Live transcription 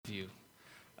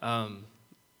I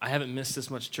haven't missed this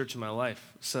much church in my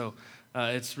life. So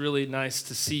it's really nice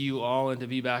to see you all and to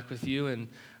be back with you. And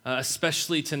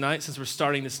especially tonight, since we're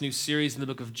starting this new series in the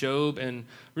book of Job and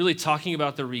really talking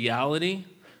about the reality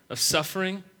of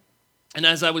suffering. And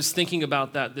as I was thinking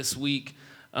about that this week,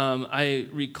 I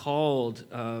recalled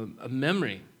a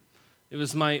memory. It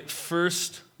was my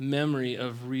first memory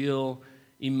of real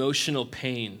emotional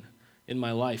pain in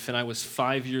my life, and I was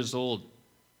 5 years old.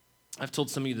 I've told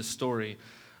some of you the story.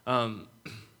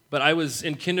 But I was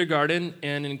in kindergarten,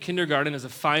 and in kindergarten as a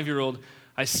 5-year-old,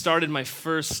 I started my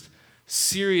first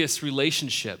serious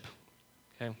relationship.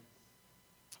 Okay,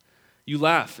 you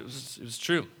laugh, it was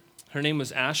true. Her name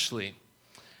was Ashley,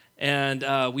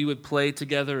 and we would play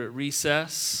together at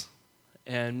recess,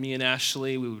 and me and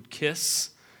Ashley, we would kiss.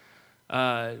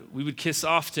 We would kiss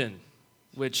often,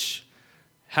 which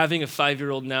having a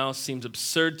 5-year-old now seems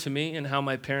absurd to me, and how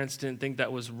my parents didn't think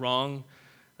that was wrong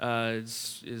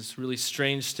is really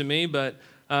strange to me. But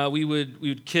we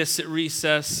would kiss at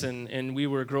recess, and we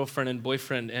were girlfriend and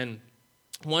boyfriend. And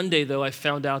one day, though, I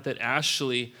found out that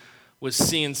Ashley was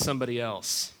seeing somebody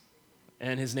else,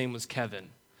 and his name was Kevin.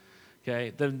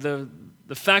 Okay, the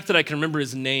fact that I can remember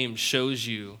his name shows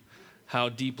you how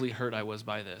deeply hurt I was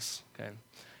by this. Okay.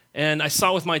 And I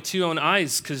saw with my two own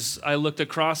eyes because I looked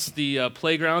across the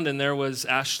playground and there was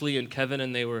Ashley and Kevin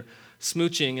and they were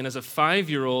smooching. And as a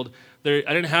 5-year-old, I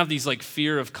didn't have these like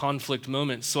fear of conflict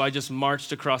moments. So I just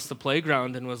marched across the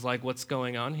playground and was like, what's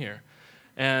going on here?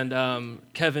 And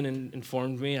Kevin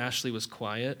informed me. Ashley was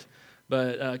quiet.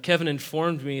 But Kevin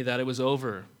informed me that it was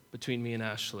over between me and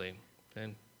Ashley.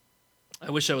 And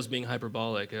I wish I was being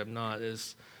hyperbolic. I'm not.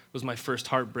 It was my first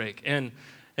heartbreak. And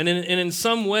in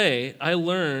some way, I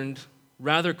learned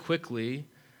rather quickly,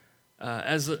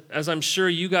 as I'm sure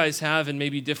you guys have in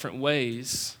maybe different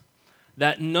ways,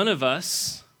 that none of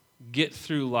us get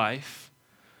through life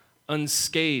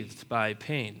unscathed by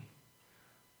pain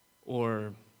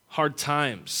or hard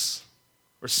times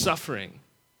or suffering.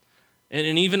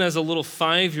 And even as a little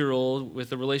 5-year-old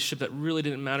with a relationship that really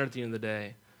didn't matter at the end of the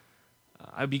day,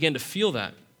 I began to feel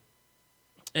that.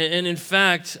 And in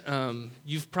fact,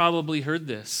 you've probably heard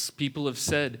this. People have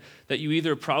said that you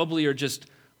either probably are just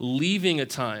leaving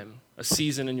a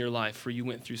season in your life where you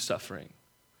went through suffering,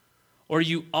 or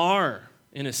you are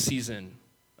in a season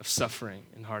of suffering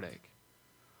and heartache.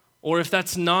 Or if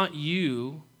that's not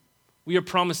you, we are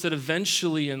promised that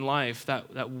eventually in life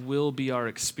that will be our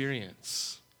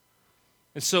experience.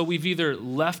 And so we've either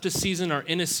left a season, are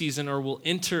in a season, or will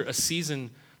enter a season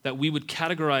that we would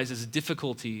categorize as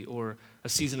difficulty or a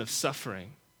season of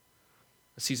suffering.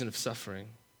 A season of suffering.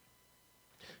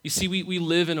 You see, we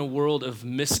live in a world of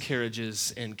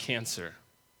miscarriages and cancer.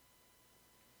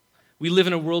 We live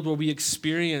in a world where we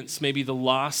experience maybe the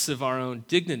loss of our own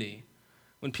dignity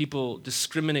when people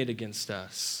discriminate against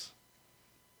us.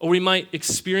 Or we might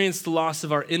experience the loss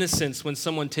of our innocence when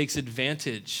someone takes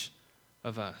advantage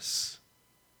of us.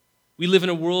 We live in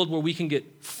a world where we can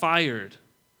get fired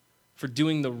for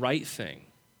doing the right thing,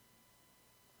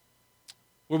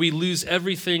 where we lose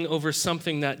everything over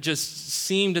something that just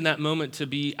seemed in that moment to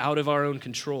be out of our own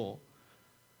control.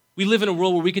 We live in a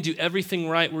world where we can do everything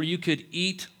right, where you could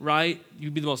eat right,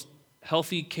 you'd be the most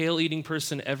healthy, kale-eating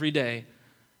person every day,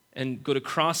 and go to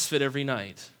CrossFit every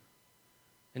night,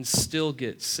 and still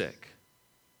get sick.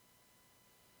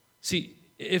 See,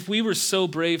 if we were so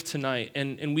brave tonight,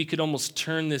 and we could almost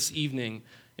turn this evening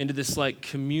into this like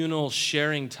communal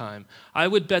sharing time, I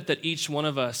would bet that each one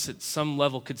of us at some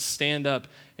level could stand up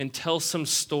and tell some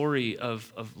story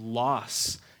of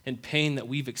loss and pain that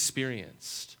we've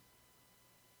experienced.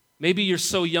 Maybe you're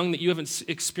so young that you haven't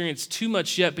experienced too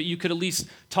much yet, but you could at least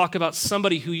talk about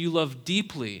somebody who you love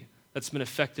deeply that's been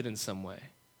affected in some way.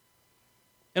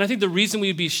 And I think the reason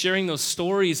we'd be sharing those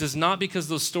stories is not because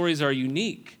those stories are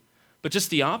unique, but just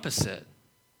the opposite,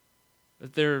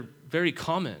 that they're very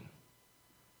common.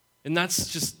 And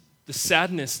that's just the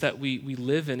sadness that we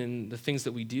live in and the things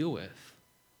that we deal with.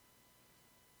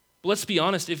 But let's be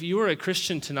honest, if you are a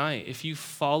Christian tonight, if you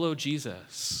follow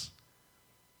Jesus,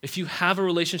 if you have a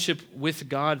relationship with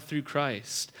God through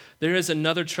Christ, there is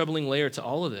another troubling layer to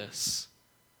all of this.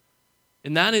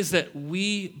 And that is that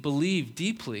we believe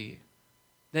deeply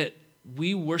that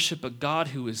we worship a God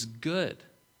who is good,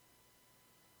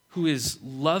 who is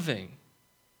loving,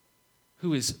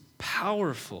 who is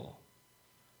powerful,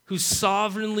 who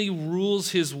sovereignly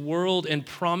rules his world and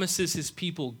promises his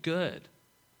people good.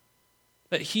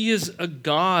 That he is a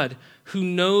God who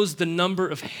knows the number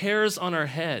of hairs on our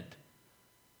head.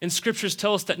 And scriptures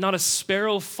tell us that not a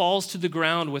sparrow falls to the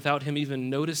ground without him even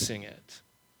noticing it.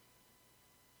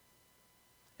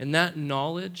 And that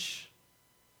knowledge,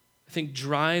 I think,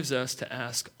 drives us to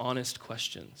ask honest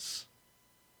questions.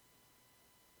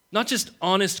 Not just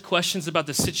honest questions about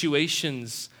the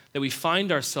situations that we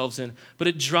find ourselves in, but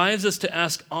it drives us to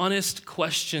ask honest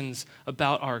questions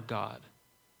about our God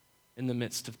in the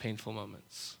midst of painful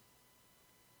moments.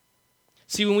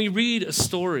 See, when we read a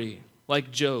story like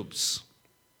Job's,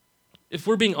 if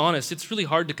we're being honest, it's really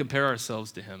hard to compare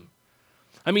ourselves to him.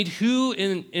 I mean, who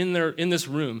in this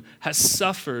room has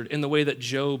suffered in the way that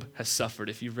Job has suffered,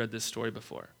 if you've read this story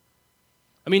before?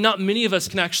 I mean, not many of us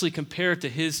can actually compare to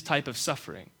his type of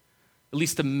suffering, at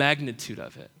least the magnitude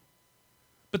of it.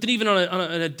 But then even on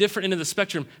a different end of the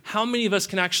spectrum, how many of us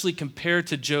can actually compare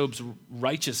to Job's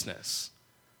righteousness?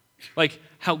 Like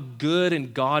how good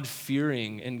and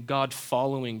God-fearing and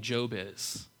God-following Job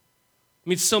is. I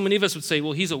mean, so many of us would say,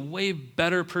 well, he's a way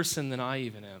better person than I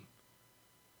even am.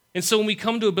 And so when we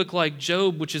come to a book like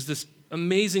Job, which is this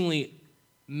amazingly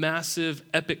massive,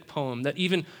 epic poem that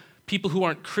even people who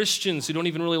aren't Christians, who don't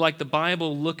even really like the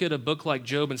Bible, look at a book like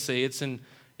Job and say it's an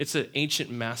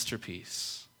ancient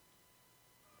masterpiece.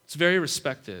 It's very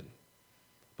respected.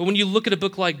 But when you look at a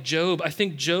book like Job, I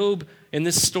think Job in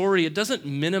this story, it doesn't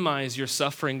minimize your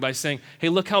suffering by saying, hey,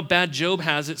 look how bad Job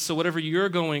has it, so whatever you're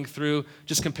going through,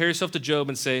 just compare yourself to Job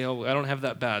and say, oh, I don't have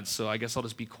that bad, so I guess I'll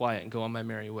just be quiet and go on my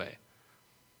merry way.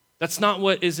 That's not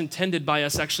what is intended by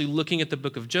us actually looking at the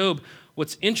book of Job.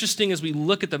 What's interesting is we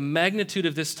look at the magnitude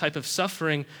of this type of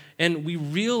suffering, and we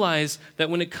realize that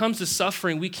when it comes to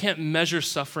suffering, we can't measure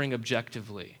suffering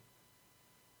objectively.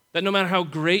 That no matter how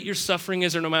great your suffering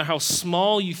is or no matter how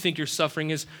small you think your suffering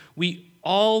is, we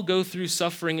all go through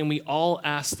suffering and we all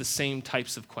ask the same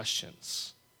types of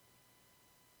questions.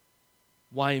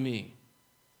 Why me?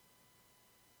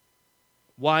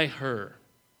 Why her?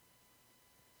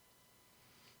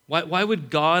 Why would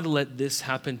God let this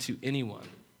happen to anyone?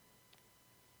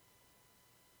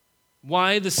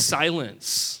 Why the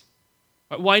silence?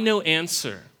 Why no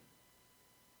answer?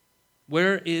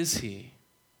 Where is he?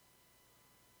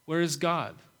 Where is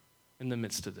God in the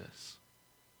midst of this?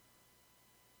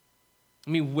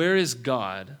 I mean, where is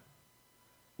God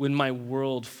when my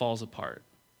world falls apart?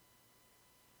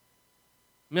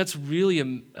 I mean, that's really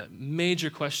a major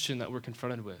question that we're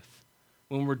confronted with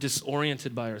when we're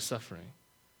disoriented by our suffering.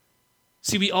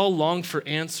 See, we all long for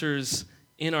answers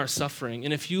in our suffering.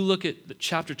 And if you look at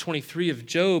chapter 23 of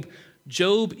Job,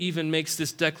 Job even makes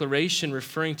this declaration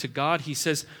referring to God. He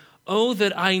says, oh,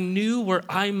 that I knew where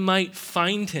I might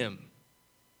find him,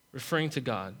 referring to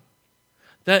God,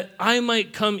 that I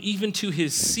might come even to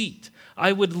his seat.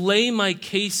 I would lay my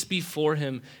case before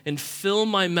him and fill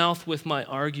my mouth with my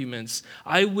arguments.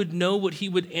 I would know what he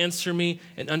would answer me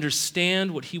and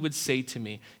understand what he would say to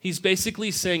me. He's basically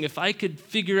saying, if I could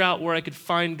figure out where I could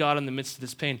find God in the midst of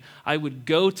this pain, I would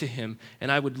go to him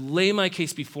and I would lay my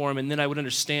case before him, and then I would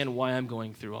understand why I'm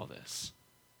going through all this.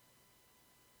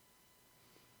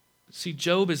 See,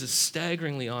 Job is a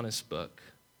staggeringly honest book.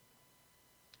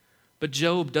 But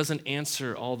Job doesn't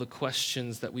answer all the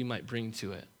questions that we might bring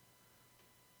to it.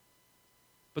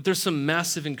 But there's some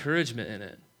massive encouragement in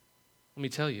it. Let me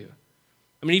tell you.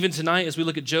 I mean, even tonight, as we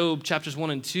look at Job, chapters 1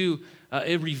 and 2,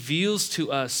 it reveals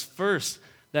to us first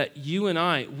that you and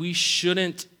I, we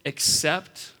shouldn't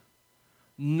accept,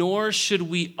 nor should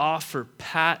we offer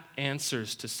pat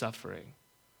answers to suffering.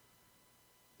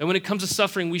 And when it comes to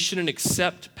suffering, we shouldn't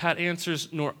accept pat answers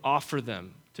nor offer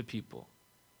them to people.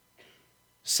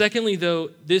 Secondly, though,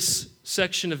 this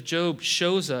section of Job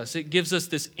shows us, it gives us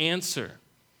this answer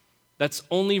that's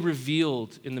only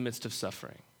revealed in the midst of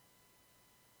suffering.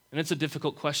 And it's a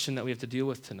difficult question that we have to deal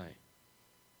with tonight.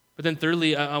 But then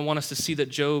thirdly, I want us to see that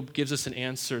Job gives us an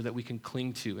answer that we can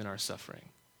cling to in our suffering.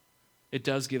 It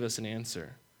does give us an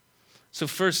answer. So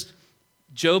first,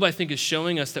 Job, I think, is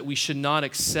showing us that we should not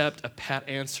accept a pat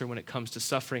answer when it comes to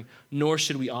suffering, nor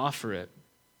should we offer it.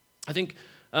 I think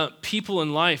people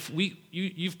in life,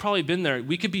 you've probably been there.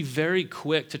 We could be very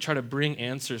quick to try to bring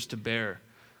answers to bear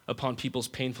upon people's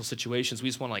painful situations. We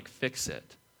just want to fix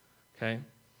it, okay?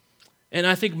 And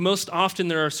I think most often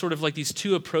there are sort of these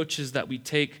two approaches that we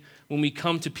take when we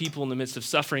come to people in the midst of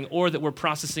suffering, or that we're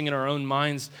processing in our own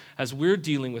minds as we're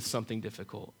dealing with something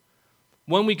difficult.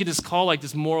 One we could just call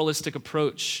this moralistic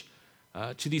approach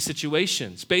to these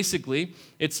situations. Basically,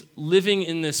 it's living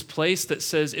in this place that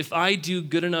says, if I do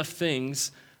good enough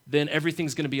things, then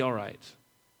everything's going to be all right.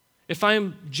 If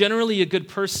I'm generally a good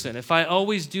person, if I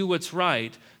always do what's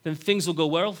right, then things will go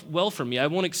well for me. I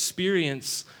won't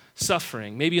experience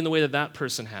suffering, maybe in the way that that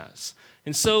person has.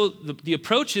 And so the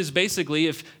approach is basically,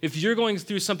 if you're going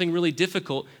through something really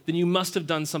difficult, then you must have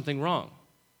done something wrong.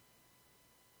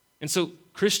 And so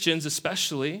Christians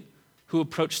especially, who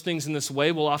approach things in this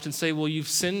way will often say, well, you've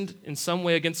sinned in some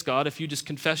way against God. If you just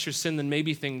confess your sin, then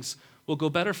maybe things will go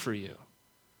better for you.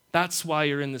 That's why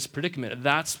you're in this predicament.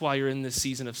 That's why you're in this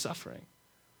season of suffering.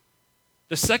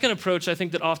 The second approach I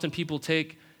think that often people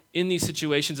take in these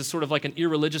situations is sort of like an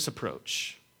irreligious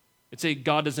approach. It's a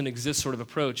God doesn't exist sort of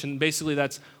approach. And basically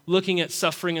that's looking at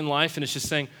suffering in life and it's just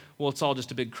saying, well, it's all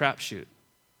just a big crapshoot.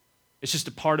 It's just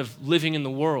a part of living in the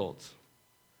world.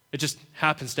 It just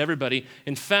happens to everybody.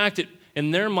 In fact,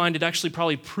 in their mind, it actually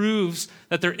probably proves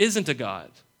that there isn't a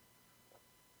God.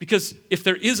 Because if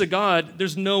there is a God,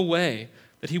 there's no way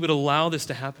that he would allow this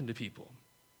to happen to people.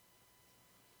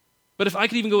 But if I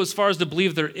could even go as far as to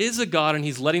believe there is a God and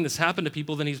he's letting this happen to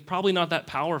people, then he's probably not that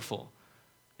powerful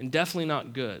and definitely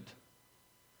not good.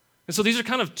 And so these are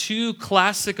kind of two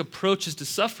classic approaches to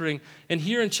suffering. And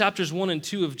here in chapters 1 and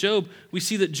 2 of Job, we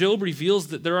see that Job reveals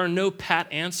that there are no pat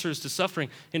answers to suffering.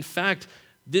 In fact,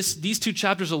 these two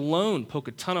chapters alone poke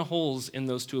a ton of holes in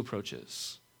those two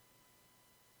approaches.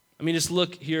 I mean, just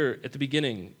look here at the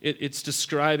beginning. It's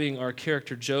describing our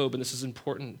character Job, and this is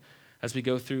important as we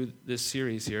go through this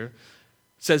series here.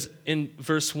 It says in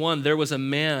verse 1, there was a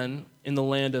man in the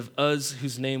land of Uz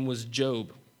whose name was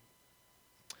Job.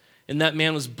 And that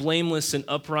man was blameless and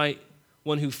upright,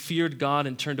 one who feared God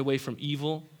and turned away from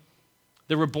evil.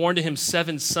 There were born to him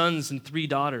 7 sons and 3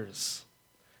 daughters.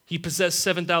 He possessed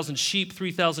 7,000 sheep,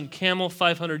 3,000 camel,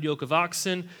 500 yoke of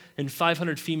oxen, and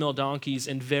 500 female donkeys,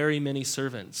 and very many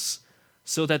servants,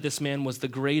 so that this man was the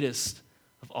greatest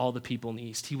of all the people in the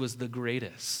East. He was the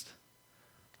greatest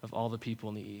of all the people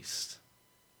in the East.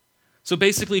 So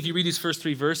basically, if you read these first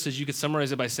 3 verses, you could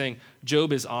summarize it by saying,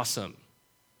 Job is awesome.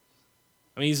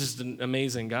 I mean, he's just an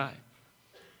amazing guy.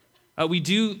 We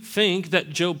do think that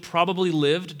Job probably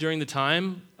lived during the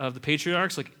time of the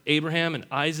patriarchs like Abraham and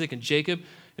Isaac and Jacob.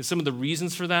 And some of the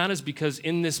reasons for that is because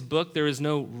in this book, there is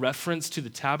no reference to the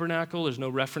tabernacle. There's no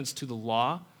reference to the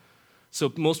law.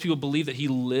 So most people believe that he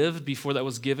lived before that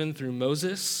was given through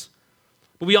Moses.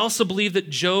 But we also believe that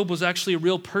Job was actually a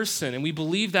real person. And we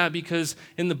believe that because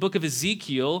in the book of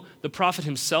Ezekiel, the prophet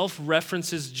himself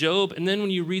references Job. And then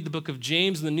when you read the book of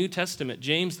James in the New Testament,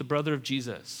 James, the brother of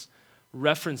Jesus,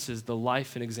 references the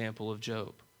life and example of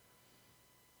Job.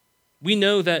 We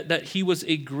know that he was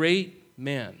a great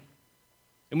man.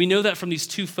 And we know that from these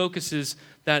 2 focuses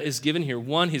that is given here.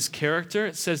 One, his character.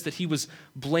 It says that he was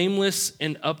blameless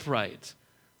and upright.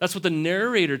 That's what the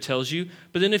narrator tells you.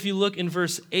 But then if you look in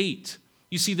verse 8,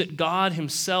 you see that God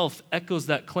himself echoes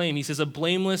that claim. He says, a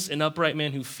blameless and upright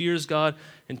man who fears God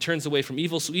and turns away from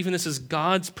evil. So even this is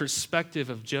God's perspective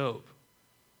of Job.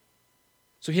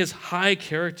 So he has high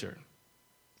character.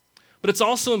 But it's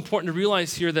also important to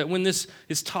realize here that when this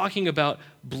is talking about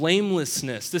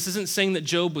blamelessness, this isn't saying that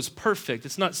Job was perfect.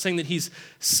 It's not saying that he's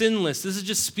sinless. This is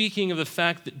just speaking of the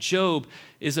fact that Job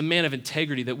is a man of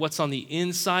integrity, that what's on the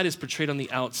inside is portrayed on the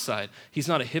outside. He's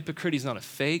not a hypocrite. He's not a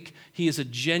fake. He is a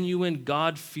genuine,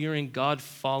 God-fearing,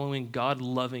 God-following,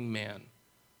 God-loving man.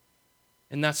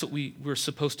 And that's what we're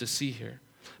supposed to see here.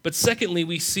 But secondly,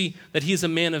 we see that he is a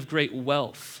man of great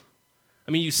wealth.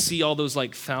 I mean, you see all those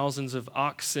like thousands of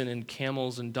oxen and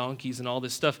camels and donkeys and all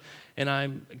this stuff, and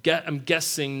I'm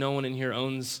guessing no one in here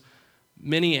owns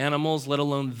many animals, let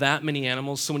alone that many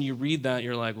animals. So when you read that,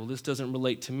 you're like, well, this doesn't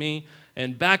relate to me.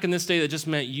 And back in this day, that just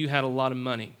meant you had a lot of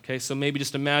money, okay? So maybe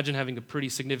just imagine having a pretty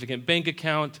significant bank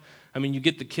account. I mean, you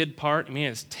get the kid part. I mean,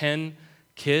 it's 10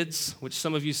 kids, which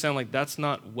some of you sound like that's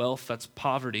not wealth, that's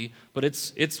poverty, but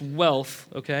it's wealth,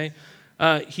 okay?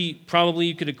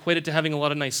 You could equate it to having a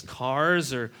lot of nice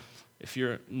cars, or if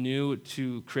you're new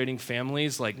to creating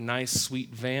families, like nice, sweet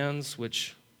vans,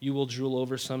 which you will drool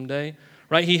over someday,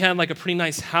 right? He had like a pretty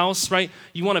nice house, right?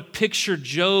 You want to picture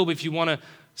Job if you want to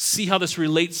see how this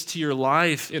relates to your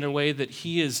life in a way that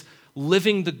he is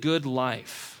living the good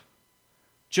life.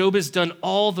 Job has done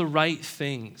all the right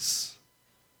things.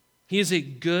 He is a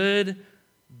good,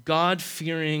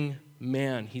 God-fearing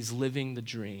man. He's living the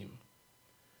dream.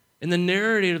 And the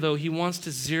narrator, though, he wants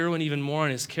to zero in even more on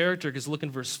his character, because look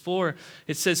in verse 4.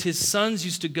 It says, his sons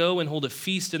used to go and hold a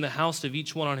feast in the house of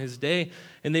each one on his day,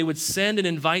 and they would send and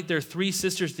invite their 3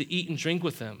 sisters to eat and drink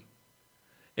with them.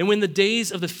 And when the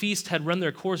days of the feast had run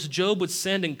their course, Job would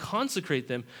send and consecrate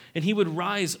them, and he would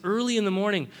rise early in the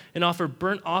morning and offer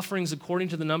burnt offerings according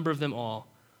to the number of them all.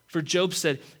 For Job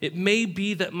said, it may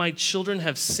be that my children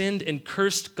have sinned and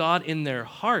cursed God in their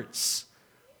hearts.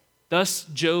 Thus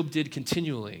Job did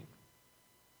continually.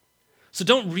 So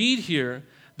don't read here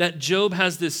that Job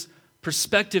has this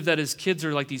perspective that his kids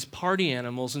are like these party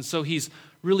animals, and so he's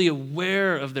really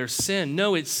aware of their sin.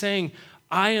 No, it's saying,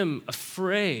 I am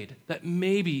afraid that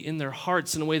maybe in their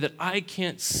hearts, in a way that I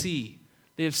can't see,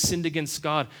 They have sinned against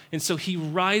God. And so he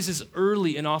rises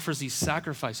early and offers these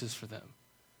sacrifices for them.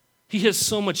 He has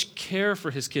so much care for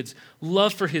his kids,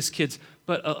 love for his kids,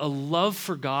 but a love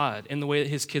for God in the way that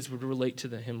his kids would relate to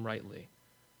him rightly.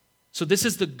 So this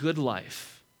is the good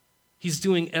life. He's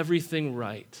doing everything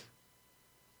right.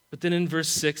 But then in verse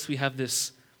 6, we have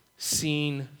this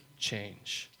scene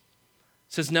change.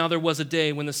 It says, now there was a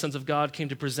day when the sons of God came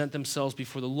to present themselves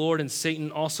before the Lord, and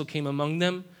Satan also came among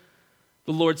them.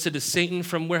 The Lord said to Satan,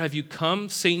 from where have you come?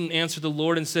 Satan answered the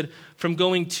Lord and said, from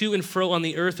going to and fro on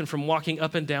the earth and from walking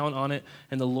up and down on it.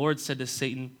 And the Lord said to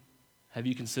Satan, have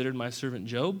you considered my servant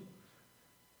Job?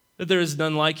 That there is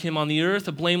none like him on the earth,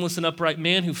 a blameless and upright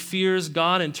man who fears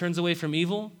God and turns away from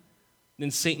evil.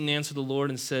 Then Satan answered the Lord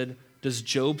and said, does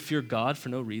Job fear God for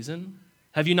no reason?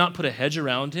 Have you not put a hedge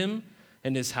around him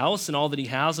and his house and all that he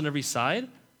has on every side?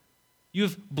 You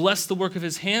have blessed the work of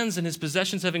his hands, and his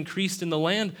possessions have increased in the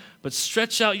land. But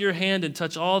stretch out your hand and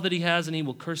touch all that he has, and he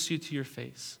will curse you to your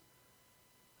face.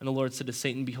 And the Lord said to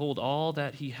Satan, behold, all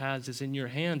that he has is in your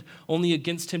hand. Only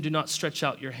against him do not stretch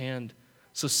out your hand.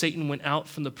 So Satan went out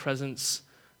from the presence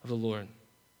of the Lord.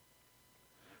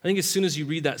 I think as soon as you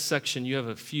read that section, you have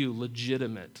a few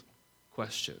legitimate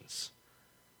questions.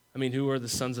 I mean, who are the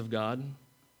sons of God?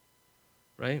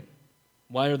 Right?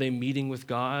 Why are they meeting with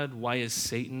God? Why is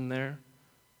Satan there?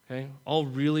 Okay, all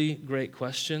really great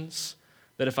questions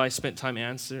that if I spent time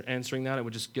answering that, it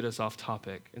would just get us off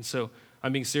topic. And so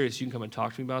I'm being serious. You can come and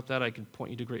talk to me about that. I can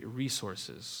point you to great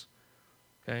resources.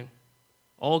 Okay,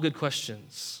 all good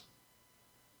questions.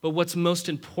 But what's most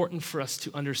important for us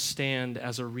to understand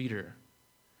as a reader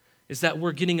is that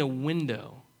we're getting a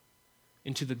window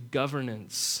into the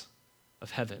governance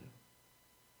of heaven.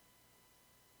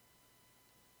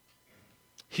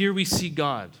 Here we see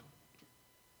God,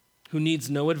 who needs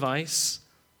no advice,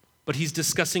 but he's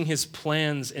discussing his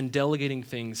plans and delegating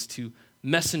things to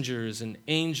messengers and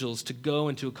angels to go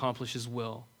and to accomplish his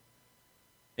will.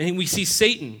 And we see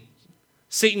Satan.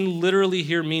 Satan literally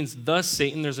here means the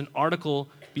Satan. There's an article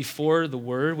before the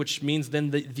word, which means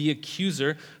then the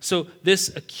accuser. So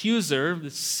this accuser,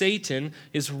 this Satan,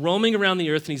 is roaming around the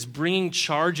earth and he's bringing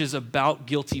charges about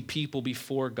guilty people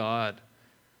before God.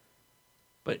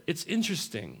 But it's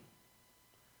interesting.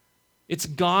 It's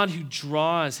God who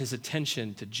draws his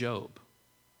attention to Job.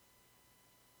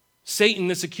 Satan,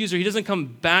 this accuser, he doesn't come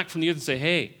back from the earth and say,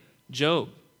 hey, Job,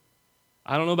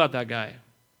 I don't know about that guy.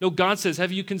 No, God says,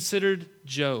 have you considered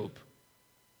Job?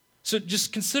 So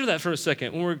just consider that for a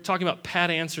second when we're talking about pat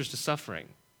answers to suffering,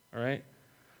 all right?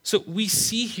 So we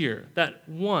see here that,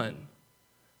 one,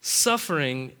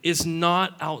 suffering is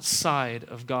not outside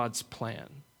of God's plan.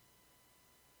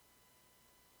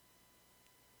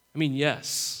 I mean,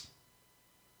 yes,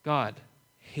 God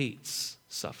hates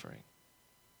suffering.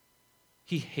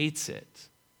 He hates it.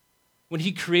 When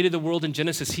he created the world in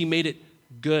Genesis, he made it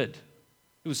good.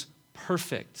 It was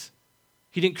perfect.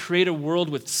 He didn't create a world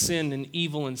with sin and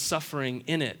evil and suffering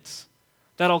in it.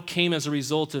 That all came as a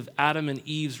result of Adam and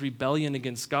Eve's rebellion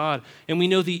against God. And we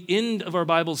know the end of our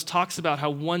Bibles talks about how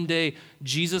one day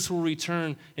Jesus will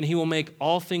return and he will make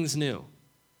all things new.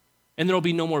 And there will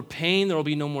be no more pain, there will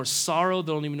be no more sorrow,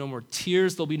 there will be no more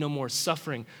tears, there will be no more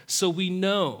suffering. So we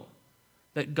know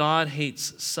that God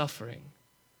hates suffering.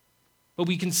 But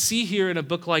we can see here in a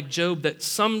book like Job that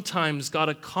sometimes God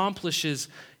accomplishes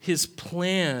his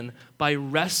plan by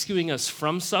rescuing us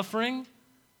from suffering,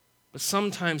 but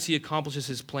sometimes he accomplishes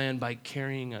his plan by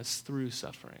carrying us through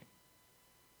suffering.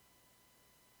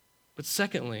 But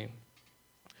secondly,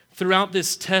 throughout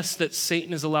this test that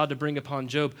Satan is allowed to bring upon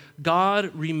Job,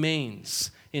 God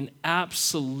remains in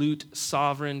absolute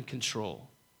sovereign control.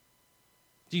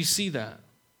 Do you see that?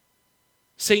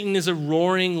 Satan is a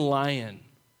roaring lion,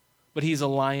 but he's a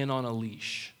lion on a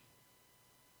leash.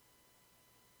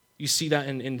 You see that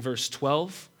in verse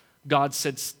 12. God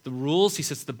sets the rules, he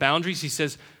sets the boundaries, he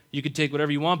says, you can take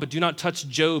whatever you want, but do not touch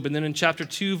Job. And then in chapter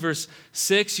 2, verse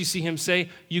 6, you see him say,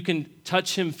 you can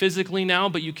touch him physically now,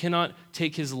 but you cannot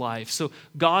take his life. So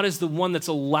God is the one that's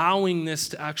allowing this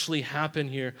to actually happen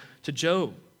here to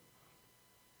Job.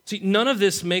 See, none of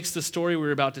this makes the story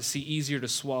we're about to see easier to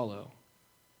swallow.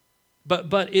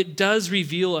 But it does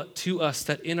reveal to us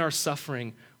that in our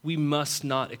suffering, we must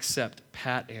not accept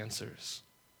pat answers.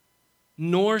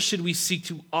 Nor should we seek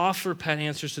to offer pat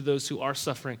answers to those who are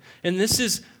suffering. And this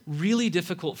is really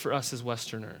difficult for us as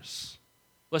Westerners.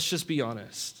 Let's just be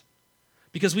honest.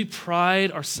 Because we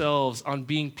pride ourselves on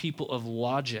being people of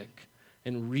logic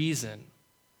and reason.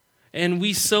 And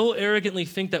we so arrogantly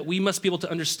think that we must be able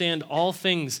to understand all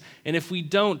things. And if we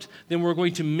don't, then we're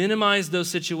going to minimize those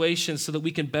situations so that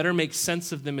we can better make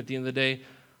sense of them at the end of the day.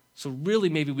 So really,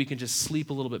 maybe we can just sleep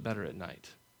a little bit better at night.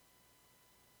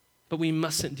 But we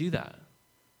mustn't do that.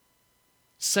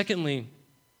 Secondly,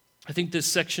 I think this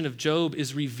section of Job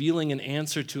is revealing an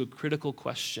answer to a critical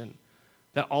question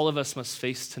that all of us must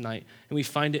face tonight. And we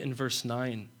find it in verse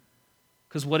 9.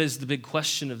 Because what is the big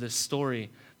question of this story?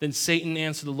 Then Satan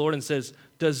answered the Lord and says,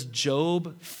 does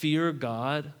Job fear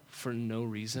God for no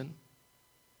reason?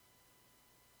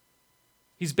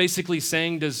 He's basically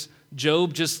saying, does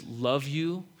Job just love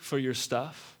you for your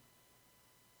stuff?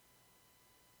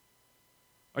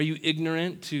 Are you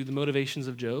ignorant to the motivations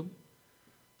of Job?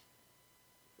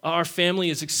 Our family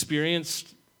has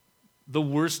experienced the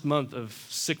worst month of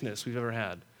sickness we've ever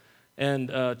had.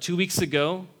 And 2 weeks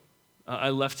ago, I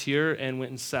left here and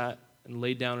went and sat and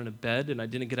laid down in a bed, and I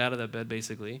didn't get out of that bed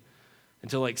basically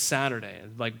until like Saturday. I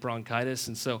had like bronchitis,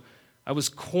 and so I was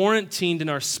quarantined in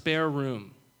our spare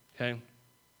room, okay?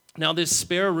 Now this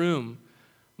spare room,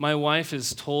 my wife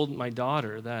has told my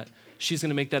daughter that she's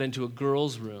going to make that into a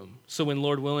girl's room. So when,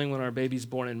 Lord willing, when our baby's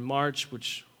born in March,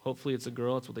 which hopefully it's a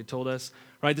girl, that's what they told us,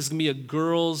 right? This is going to be a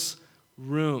girl's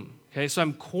room, okay? So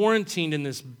I'm quarantined in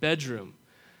this bedroom.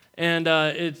 And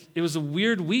it was a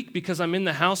weird week because I'm in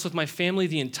the house with my family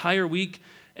the entire week.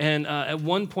 And at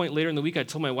one point later in the week, I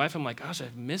told my wife, I'm like, gosh, I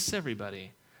miss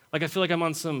everybody. Like, I feel like I'm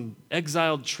on some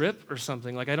exiled trip or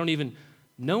something. Like, I don't even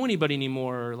know anybody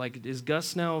anymore. Or, like, is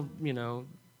Gus now,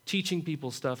 teaching people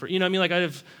stuff? Or, what I mean?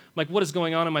 Like, what is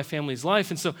going on in my family's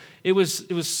life? And so it was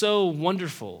so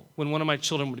wonderful when one of my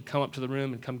children would come up to the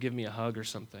room and come give me a hug or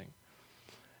something.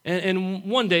 And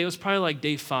one day, it was probably like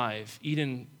day 5,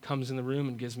 Eden comes in the room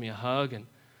and gives me a hug, and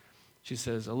she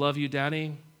says, I love you,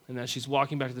 Daddy. And as she's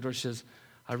walking back to the door, she says,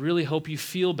 I really hope you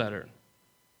feel better.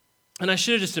 And I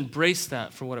should have just embraced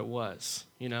that for what it was,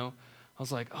 I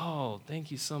was like, oh, thank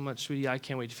you so much, sweetie. I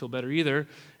can't wait to feel better either.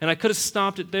 And I could have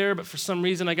stopped it there, but for some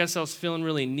reason, I guess I was feeling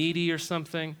really needy or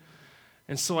something.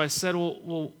 And so I said,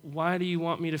 well, why do you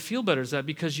want me to feel better? Is that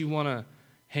because you want to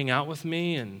hang out with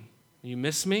me and you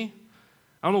miss me?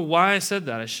 I don't know why I said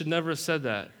that. I should never have said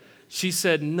that. She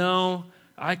said, no,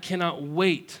 I cannot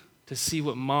wait to see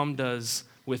what Mom does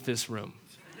with this room.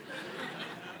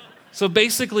 So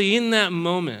basically, in that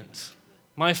moment,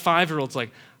 my 5-year-old's like,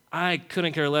 I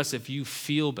couldn't care less if you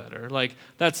feel better. Like,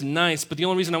 that's nice, but the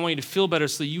only reason I want you to feel better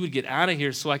is so you would get out of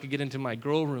here so I could get into my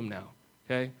girl room now,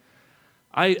 okay?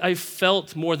 I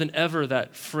felt more than ever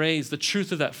that phrase, the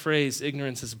truth of that phrase,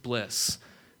 ignorance is bliss.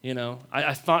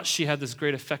 I thought she had this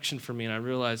great affection for me, and I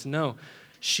realized, no,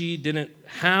 she didn't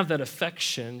have that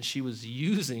affection. She was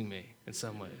using me in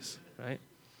some ways, right?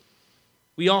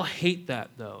 We all hate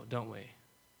that, though, don't we?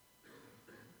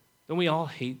 Don't we all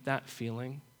hate that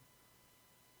feeling?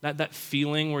 That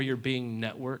feeling where you're being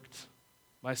networked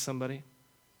by somebody?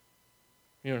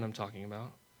 You know what I'm talking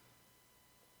about?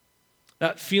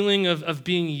 That feeling of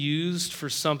being used for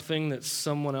something that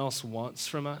someone else wants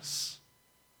from us.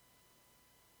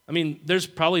 I mean, there's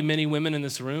probably many women in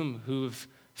this room who've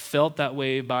felt that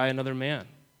way by another man.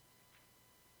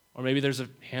 Or maybe there's a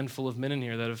handful of men in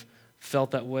here that have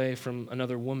felt that way from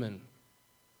another woman.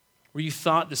 Where you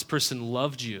thought this person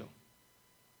loved you.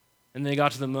 And they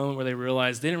got to the moment where they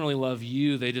realized they didn't really love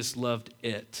you, they just loved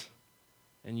it.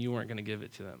 And you weren't going to give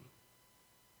it to them.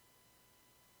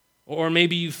 Or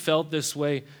maybe you felt this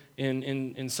way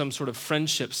in some sort of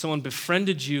friendship. Someone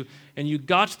befriended you, and you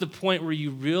got to the point where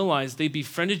you realized they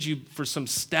befriended you for some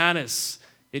status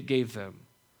it gave them,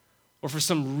 or for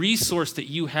some resource that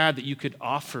you had that you could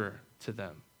offer to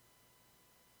them.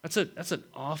 That's an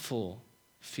awful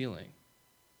feeling.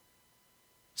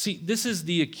 See, this is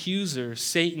the accuser,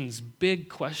 Satan's big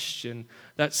question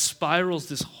that spirals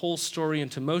this whole story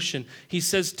into motion. He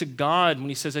says to God, when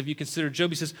he says, have you considered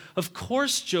Job? He says, of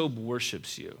course Job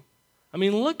worships you. I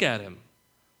mean, look at him.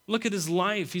 Look at his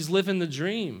life. He's living the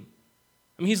dream.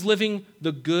 I mean, he's living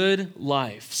the good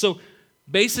life. So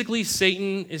basically,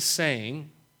 Satan is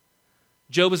saying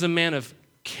Job is a man of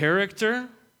character,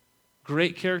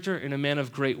 great character, and a man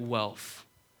of great wealth.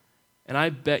 And I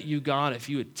bet you, God, if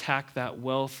you attack that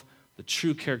wealth, the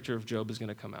true character of Job is going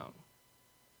to come out.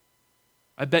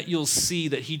 I bet you'll see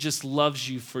that he just loves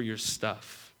you for your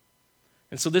stuff.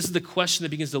 And so this is the question that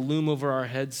begins to loom over our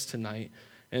heads tonight.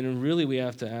 And really we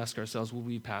have to ask ourselves, will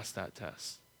we pass that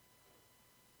test?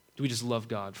 Do we just love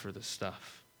God for this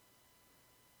stuff?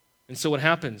 And so what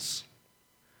happens?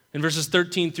 In verses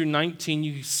 13 through 19,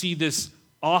 you see this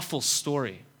awful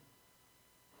story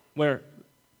where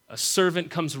a servant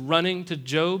comes running to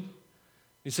Job.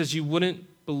 He says, you wouldn't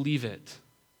believe it,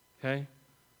 okay?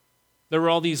 There were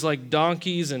all these like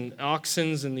donkeys and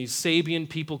oxen, and these Sabian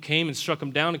people came and struck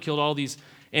them down and killed all these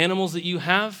animals that you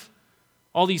have.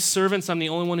 All these servants, I'm the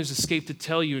only one who's escaped to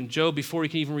tell you. And Job, before he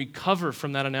can even recover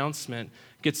from that announcement,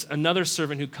 gets another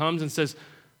servant who comes and says,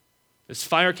 this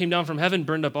fire came down from heaven,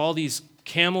 burned up all these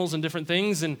camels and different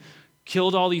things, and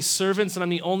killed all these servants, and I'm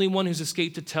the only one who's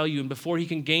escaped to tell you. And before he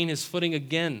can gain his footing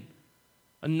again,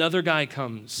 another guy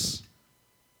comes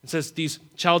and says, these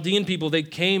Chaldean people, they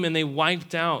came and they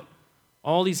wiped out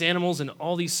all these animals and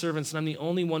all these servants, and I'm the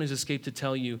only one who's escaped to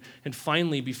tell you. And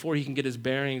finally, before he can get his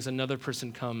bearings, another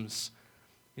person comes.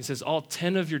 He says, all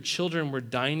 10 of your children were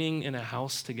dining in a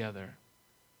house together.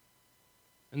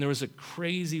 And there was a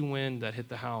crazy wind that hit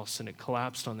the house, and it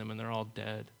collapsed on them, and they're all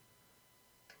dead.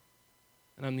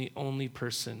 And I'm the only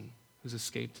person who's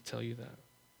escaped to tell you that.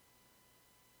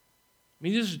 I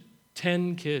mean, these are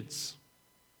 10 kids.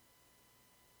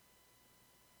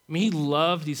 I mean, he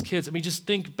loved these kids. I mean, just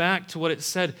think back to what it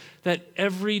said, that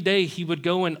every day he would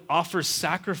go and offer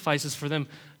sacrifices for them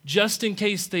just in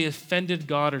case they offended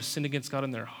God or sinned against God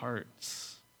in their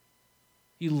hearts.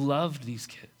 He loved these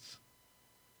kids.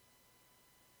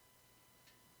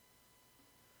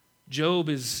 Job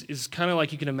is kind of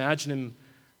like you can imagine him,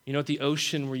 at the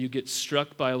ocean where you get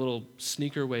struck by a little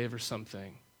sneaker wave or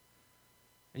something.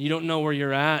 And you don't know where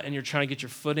you're at, and you're trying to get your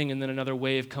footing, and then another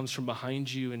wave comes from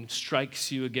behind you and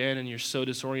strikes you again, and you're so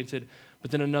disoriented.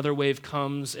 But then another wave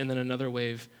comes, and then another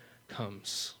wave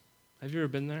comes. Have you ever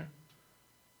been there?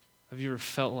 Have you ever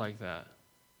felt like that?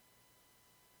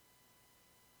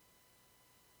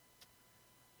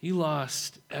 He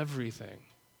lost everything.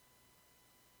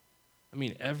 I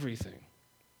mean, everything.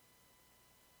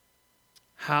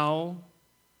 How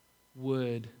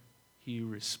would he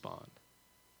respond?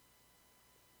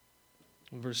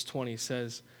 Verse 20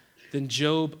 says, then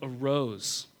Job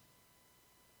arose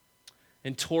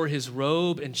and tore his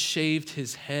robe and shaved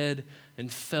his head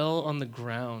and fell on the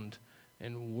ground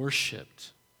and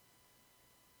worshiped.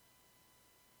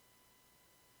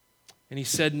 And he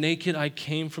said, naked I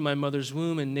came from my mother's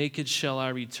womb, and naked shall I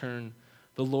return.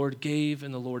 The Lord gave,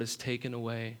 and the Lord has taken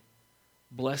away.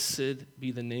 Blessed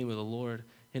be the name of the Lord.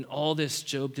 In all this,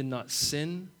 Job did not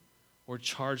sin or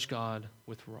charge God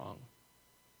with wrong.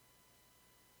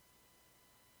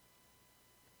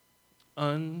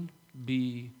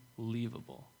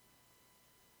 Unbelievable.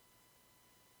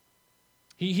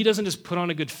 He doesn't just put on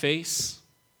a good face.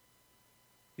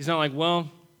 He's not like,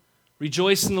 well,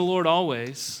 rejoice in the Lord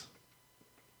always.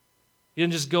 He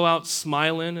didn't just go out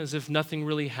smiling as if nothing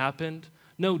really happened.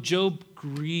 No, Job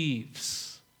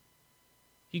grieves.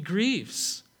 He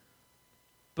grieves.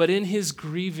 But in his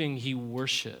grieving, he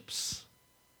worships.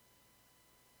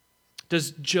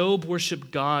 Does Job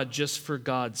worship God just for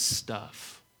God's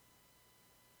stuff?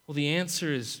 Well, the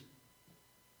answer is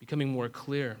becoming more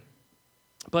clear.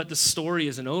 But the story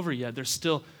isn't over yet. There's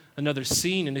still another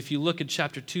scene. And if you look at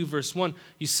chapter 2, verse 1,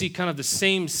 you see kind of the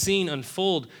same scene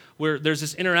unfold where there's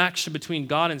this interaction between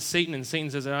God and Satan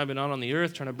says, I've been out on the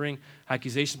earth trying to bring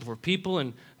accusations before people.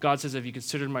 And God says, have you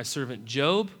considered my servant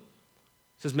Job?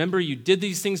 He says, remember, you did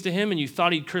these things to him and you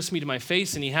thought he'd curse me to my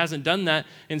face, and he hasn't done that.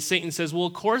 And Satan says, well,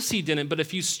 of course he didn't, but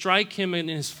if you strike him in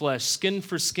his flesh, skin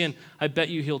for skin, I bet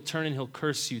you he'll turn and he'll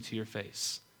curse you to your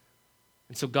face.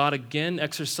 And so God again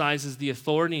exercises the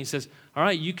authority. He says, all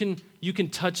right, you can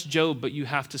touch Job, but you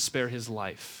have to spare his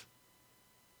life.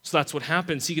 So that's what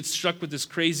happens. He gets struck with this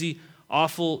crazy,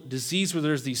 awful disease where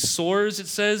there's these sores, it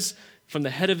says, from the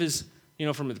head of his,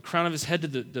 from the crown of his head to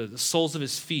the soles of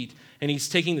his feet. And he's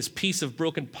taking this piece of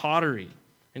broken pottery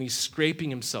and he's scraping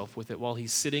himself with it while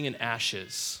he's sitting in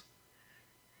ashes.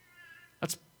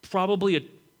 That's probably a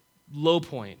low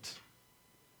point.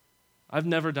 I've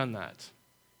never done that.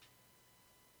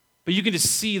 But you can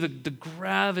just see the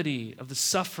gravity of the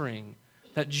suffering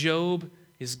that Job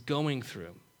is going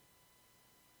through.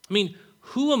 I mean,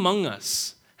 who among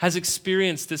us has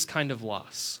experienced this kind of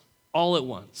loss all at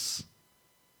once?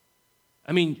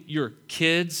 I mean, your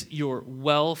kids, your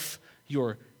wealth,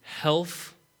 your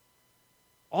health,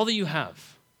 all that you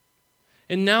have.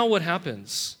 And now what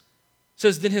happens? It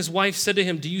says, then his wife said to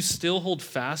him, do you still hold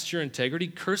fast your integrity?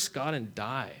 Curse God and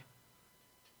die.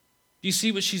 Do you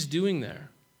see what she's doing there?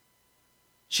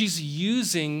 She's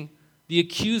using the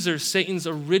accuser, Satan's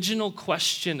original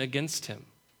question against him.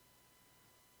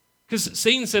 Because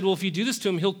Satan said, well, if you do this to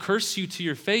him, he'll curse you to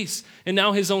your face. And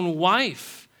now his own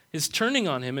wife is turning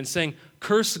on him and saying,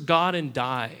 curse God and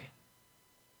die.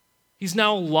 He's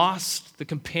now lost the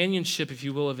companionship, if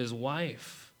you will, of his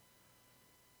wife.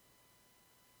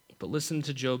 But listen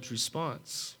to Job's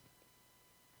response.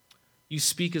 You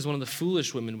speak as one of the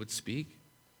foolish women would speak.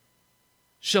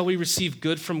 Shall we receive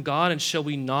good from God, and shall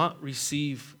we not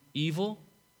receive evil?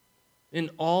 In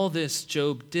all this,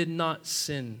 Job did not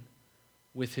sin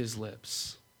with his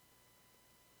lips.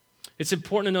 It's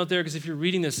important to note there because if you're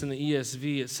reading this in the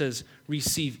ESV, it says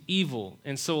receive evil.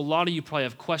 And so a lot of you probably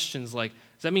have questions like,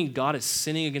 does that mean God is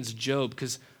sinning against Job?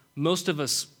 Because most of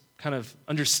us kind of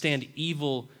understand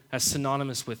evil as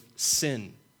synonymous with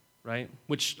sin, right?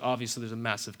 Which obviously there's a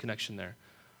massive connection there.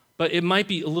 But it might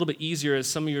be a little bit easier as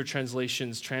some of your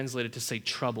translations translate it to say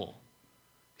trouble.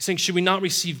 He's saying, should we not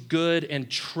receive good and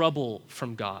trouble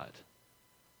from God?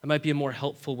 That might be a more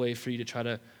helpful way for you to try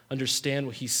to understand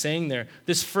what he's saying there.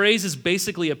 This phrase is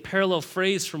basically a parallel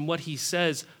phrase from what he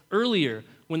says earlier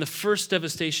when the first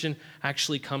devastation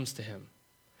actually comes to him.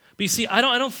 But you see, I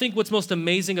don't think what's most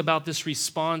amazing about this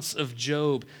response of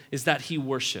Job is that he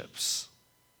worships.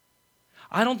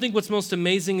 I don't think what's most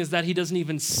amazing is that he doesn't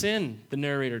even sin, the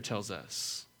narrator tells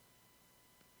us.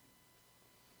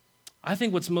 I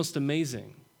think what's most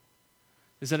amazing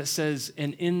is that it says,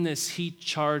 and in this he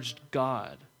charged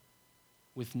God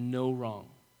with no wrong.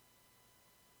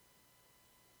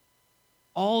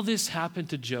 All this happened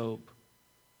to Job,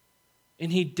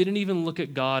 and he didn't even look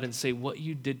at God and say, what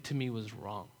you did to me was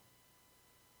wrong.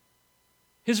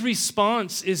 His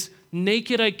response is,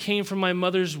 naked I came from my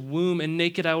mother's womb, and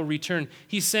naked I will return.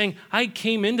 He's saying, I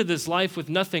came into this life with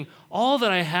nothing. All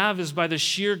that I have is by the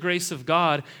sheer grace of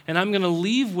God, and I'm going to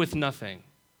leave with nothing.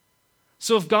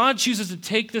 So if God chooses to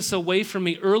take this away from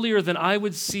me earlier than I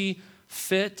would see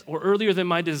fit, or earlier than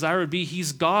my desire would be,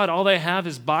 he's God. All I have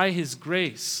is by his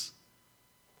grace.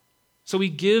 So he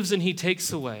gives and he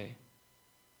takes away.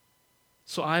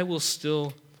 So I will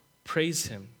still praise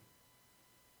him.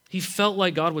 He felt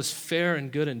like God was fair and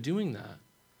good in doing that.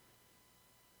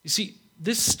 You see,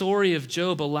 this story of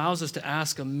Job allows us to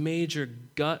ask a major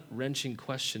gut-wrenching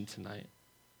question tonight.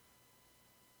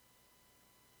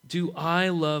 Do I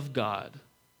love God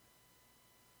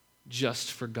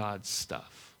just for God's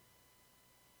stuff?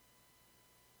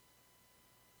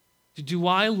 Do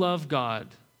I love God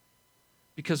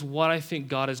because what I think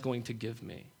God is going to give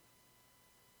me?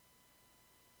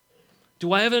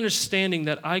 Do I have an understanding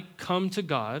that I come to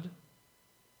God,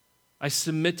 I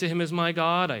submit to him as my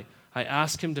God, I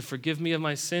ask him to forgive me of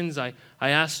my sins, I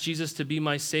ask Jesus to be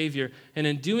my Savior, and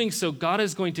in doing so, God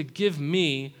is going to give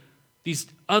me these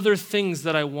other things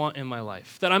that I want in my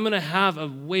life, that I'm going to have a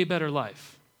way better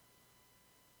life.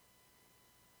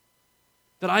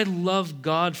 That I love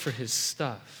God for his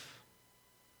stuff.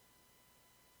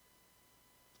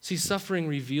 See, suffering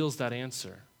reveals that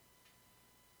answer.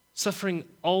 Suffering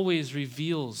always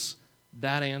reveals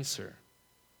that answer.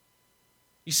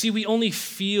 You see, we only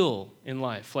feel in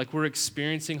life like we're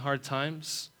experiencing hard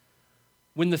times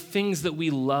when the things that we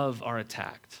love are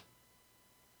attacked.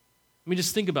 I mean,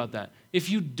 just think about that. If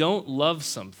you don't love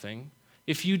something,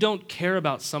 if you don't care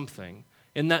about something,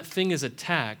 and that thing is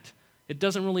attacked, it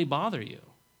doesn't really bother you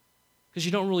because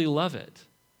you don't really love it.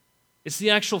 It's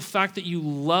the actual fact that you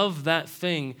love that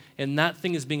thing and that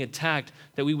thing is being attacked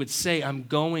that we would say, I'm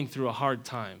going through a hard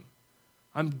time.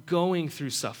 I'm going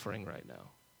through suffering right now.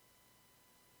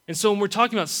 And so when we're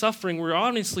talking about suffering, we're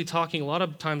honestly talking a lot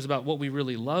of times about what we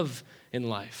really love in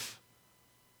life.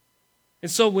 And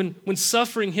so when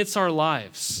suffering hits our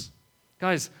lives,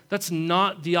 guys, that's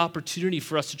not the opportunity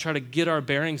for us to try to get our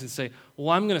bearings and say,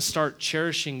 well, I'm going to start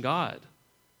cherishing God.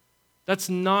 That's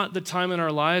not the time in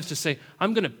our lives to say,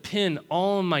 I'm going to pin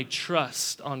all of my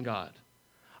trust on God.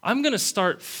 I'm going to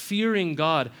start fearing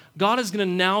God. God is going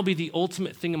to now be the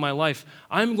ultimate thing in my life.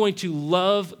 I'm going to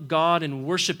love God and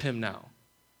worship him now.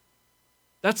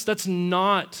 That's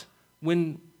not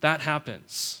when that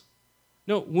happens.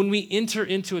 No, when we enter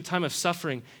into a time of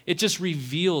suffering, it just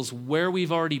reveals where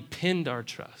we've already pinned our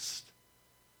trust.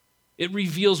 It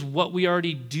reveals what we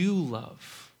already do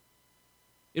love.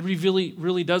 It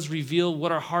really does reveal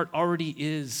what our heart already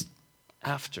is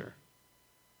after.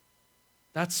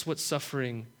 That's what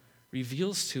suffering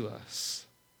reveals to us.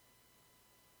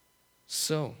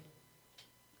 So,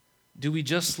 do we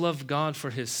just love God for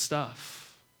his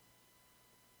stuff?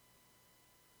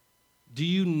 Do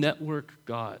you network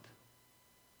God?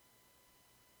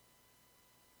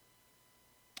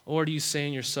 Or do you say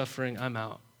in your suffering, I'm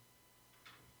out.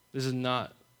 This is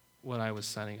not what I was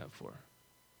signing up for.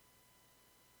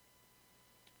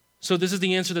 So this is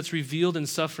the answer that's revealed in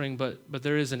suffering, but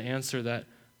there is an answer that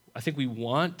I think we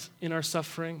want in our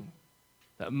suffering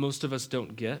that most of us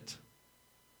don't get.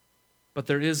 But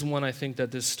there is one I think that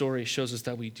this story shows us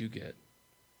that we do get.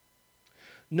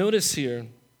 Notice here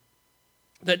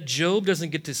that Job doesn't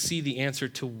get to see the answer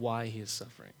to why he is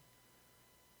suffering.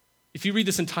 If you read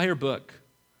this entire book,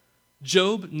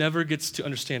 Job never gets to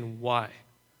understand why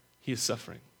he is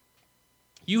suffering.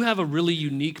 You have a really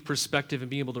unique perspective in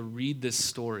being able to read this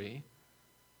story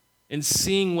and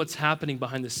seeing what's happening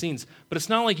behind the scenes. But it's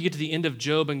not like you get to the end of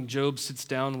Job and Job sits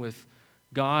down with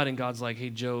God and God's like,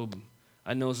 hey, Job,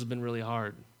 I know this has been really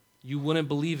hard. You wouldn't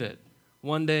believe it.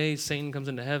 One day, Satan comes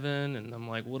into heaven, and I'm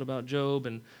like, what about Job?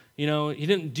 And, he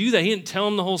didn't do that. He didn't tell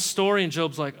him the whole story, and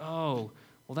Job's like, oh,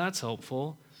 well, that's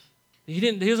helpful. He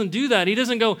doesn't do that. He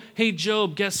doesn't go, hey,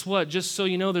 Job, guess what? Just so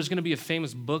you know, there's going to be a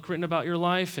famous book written about your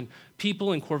life, and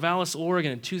people in Corvallis,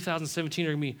 Oregon in 2017 are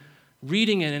going to be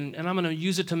reading it, and I'm going to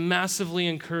use it to massively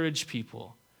encourage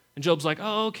people. And Job's like,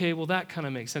 oh, okay, well, that kind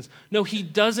of makes sense. No, he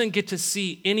doesn't get to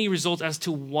see any results as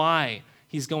to why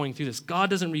he's going through this. God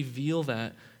doesn't reveal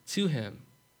that to him.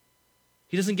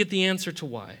 He doesn't get the answer to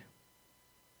why.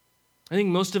 I think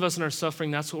most of us in our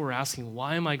suffering, that's what we're asking.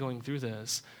 Why am I going through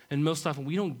this? And most often,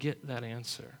 we don't get that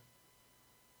answer.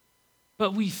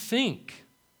 But we think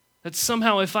that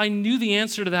somehow if I knew the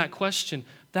answer to that question,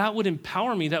 that would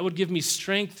empower me, that would give me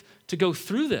strength to go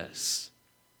through this.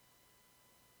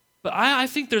 But I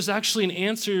think there's actually an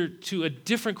answer to a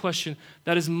different question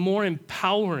that is more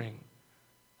empowering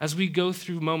as we go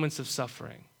through moments of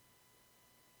suffering.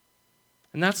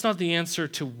 And that's not the answer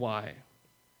to why.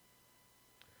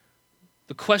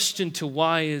 The question to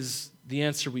why is the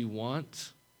answer we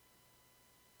want.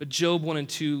 But Job 1 and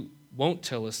 2 won't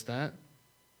tell us that.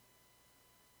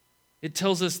 It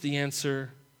tells us the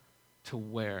answer to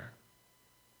where.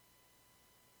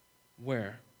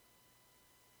 Where?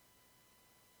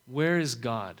 Where is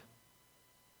God?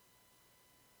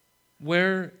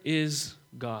 Where is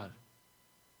God?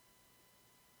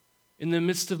 In the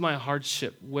midst of my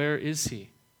hardship, where is he?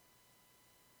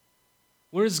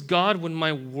 Where is God when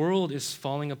my world is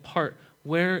falling apart?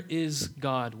 Where is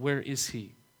God? Where is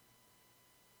he?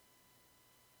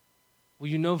 Well,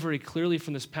 you know very clearly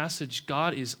from this passage,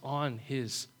 God is on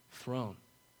his throne.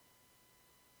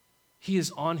 He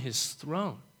is on his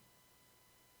throne.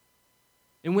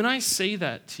 And when I say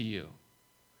that to you,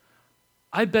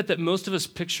 I bet that most of us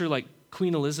picture like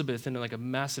Queen Elizabeth in like a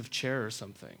massive chair or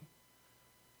something.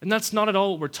 And that's not at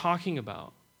all what we're talking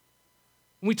about.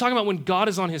 When we talk about when God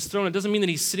is on his throne, it doesn't mean that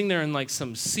he's sitting there in like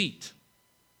some seat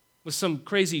with some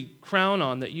crazy crown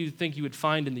on that you think you would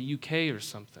find in the UK or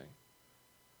something.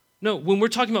 No, when we're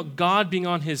talking about God being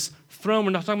on his throne,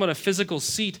 we're not talking about a physical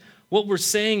seat. What we're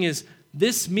saying is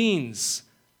this means,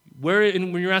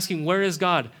 and when you're asking where is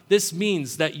God, this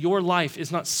means that your life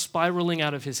is not spiraling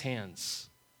out of his hands.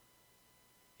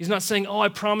 He's not saying, oh, I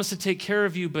promise to take care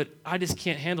of you, but I just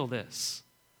can't handle this.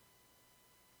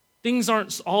 Things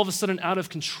aren't all of a sudden out of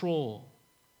control.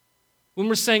 When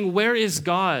we're saying, where is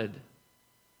God?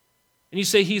 And you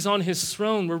say he's on his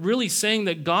throne, we're really saying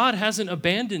that God hasn't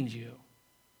abandoned you.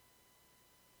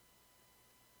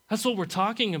 That's what we're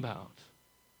talking about.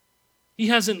 He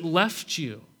hasn't left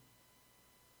you.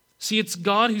 See, it's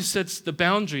God who sets the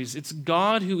boundaries. It's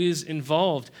God who is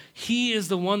involved. He is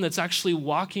the one that's actually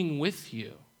walking with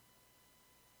you.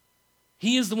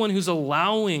 He is the one who's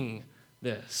allowing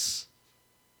this.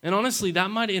 And honestly,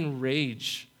 that might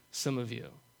enrage some of you.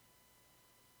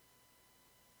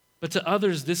 But to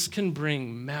others, this can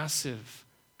bring massive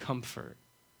comfort.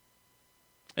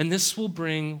 And this will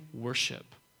bring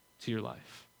worship to your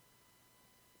life.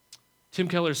 Tim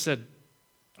Keller said,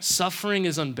 suffering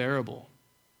is unbearable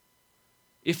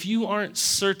if you aren't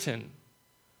certain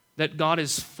that God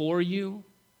is for you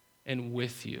and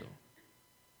with you.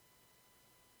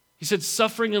 He said,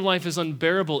 suffering in life is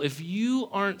unbearable if you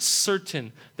aren't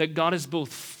certain that God is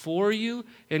both for you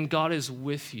and God is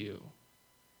with you.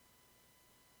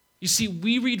 You see,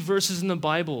 we read verses in the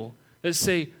Bible that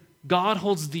say God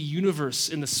holds the universe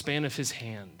in the span of his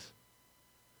hand.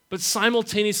 But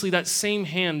simultaneously, that same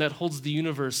hand that holds the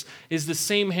universe is the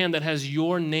same hand that has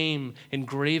your name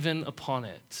engraven upon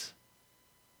it.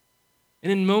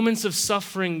 And in moments of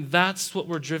suffering, that's what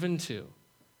we're driven to.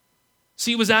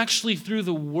 See, it was actually through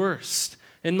the worst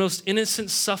and most innocent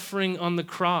suffering on the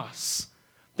cross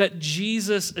that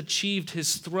Jesus achieved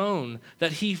his throne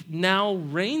that he now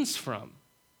reigns from.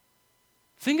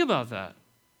 Think about that.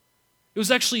 It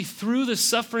was actually through the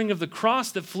suffering of the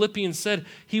cross that Philippians said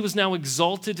he was now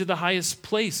exalted to the highest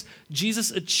place.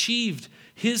 Jesus achieved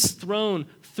his throne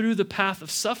through the path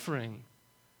of suffering.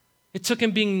 It took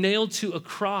him being nailed to a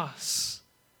cross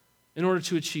in order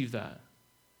to achieve that.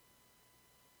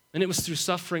 And it was through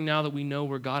suffering now that we know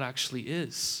where God actually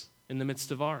is in the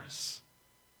midst of ours.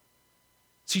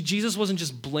 See, Jesus wasn't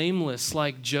just blameless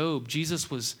like Job. Jesus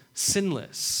was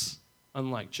sinless,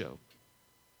 unlike Job.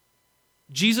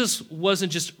 Jesus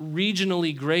wasn't just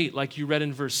regionally great like you read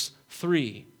in verse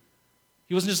 3.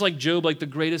 He wasn't just like Job, like the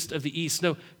greatest of the East.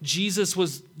 No, Jesus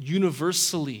was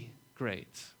universally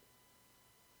great.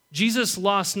 Jesus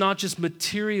lost not just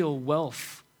material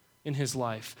wealth in his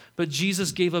life, but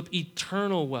Jesus gave up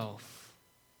eternal wealth.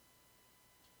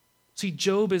 See,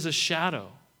 Job is a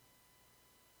shadow.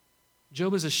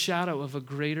 Job is a shadow of a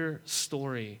greater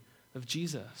story of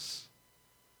Jesus.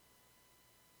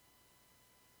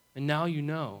 And now you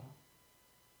know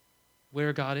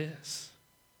where God is.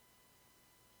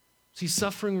 See,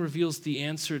 suffering reveals the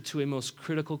answer to a most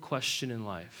critical question in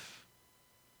life.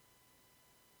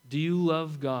 Do you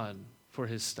love God for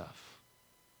his stuff?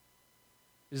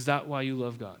 Is that why you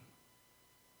love God?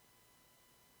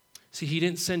 See, he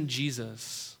didn't send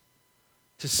Jesus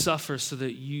to suffer so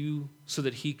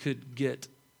that he could get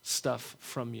stuff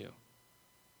from you.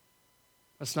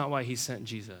 That's not why he sent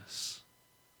Jesus.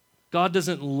 God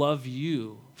doesn't love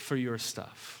you for your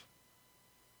stuff.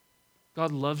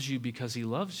 God loves you because he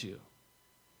loves you,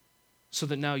 so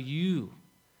that now you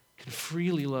can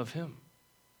freely love him.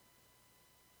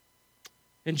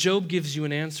 And Job gives you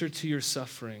an answer to your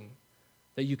suffering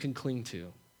that you can cling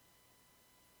to.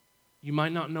 You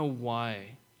might not know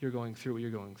why you're going through what you're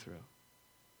going through,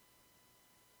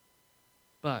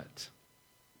 but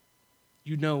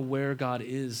you know where God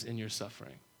is in your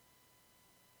suffering.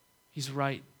 He's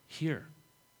right here.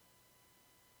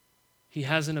 He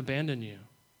hasn't abandoned you.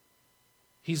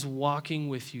 He's walking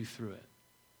with you through it.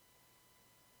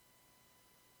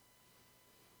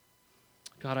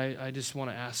 God, I just want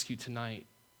to ask you tonight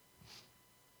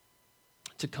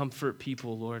to comfort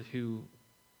people, Lord, who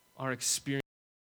are experiencing